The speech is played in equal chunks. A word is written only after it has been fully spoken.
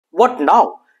What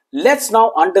now? Let's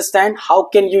now understand how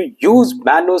can you use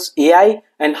Manus AI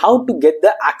and how to get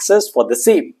the access for the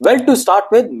same. Well, to start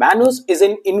with, Manus is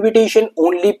an invitation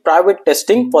only private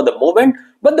testing for the moment,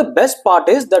 but the best part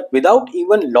is that without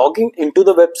even logging into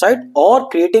the website or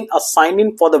creating a sign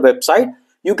in for the website,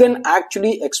 you can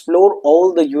actually explore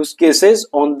all the use cases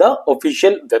on the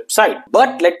official website.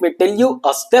 But let me tell you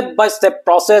a step-by-step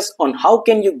process on how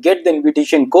can you get the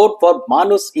invitation code for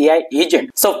Manus AI agent.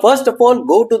 So first of all,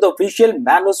 go to the official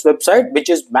Manus website,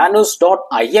 which is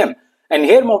manus.im. And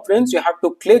here, my friends, you have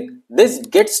to click this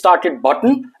get started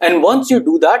button. And once you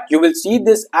do that, you will see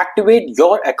this activate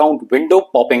your account window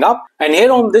popping up. And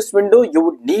here on this window, you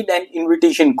would need an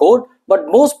invitation code, but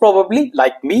most probably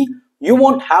like me, you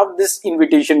won't have this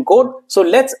invitation code, so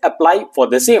let's apply for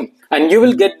the same. And you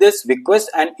will get this request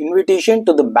and invitation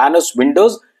to the Manus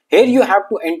windows. Here you have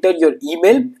to enter your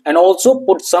email and also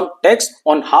put some text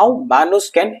on how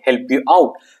Manus can help you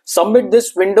out. Submit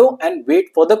this window and wait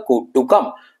for the code to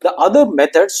come. The other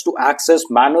methods to access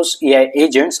Manus AI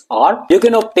agents are, you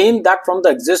can obtain that from the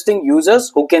existing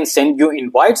users who can send you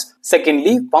invites.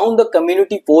 Secondly, found the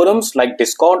community forums like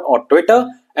Discord or Twitter.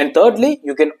 And thirdly,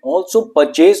 you can also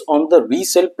purchase on the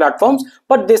resale platforms,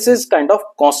 but this is kind of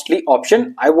costly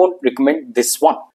option. I won't recommend this one.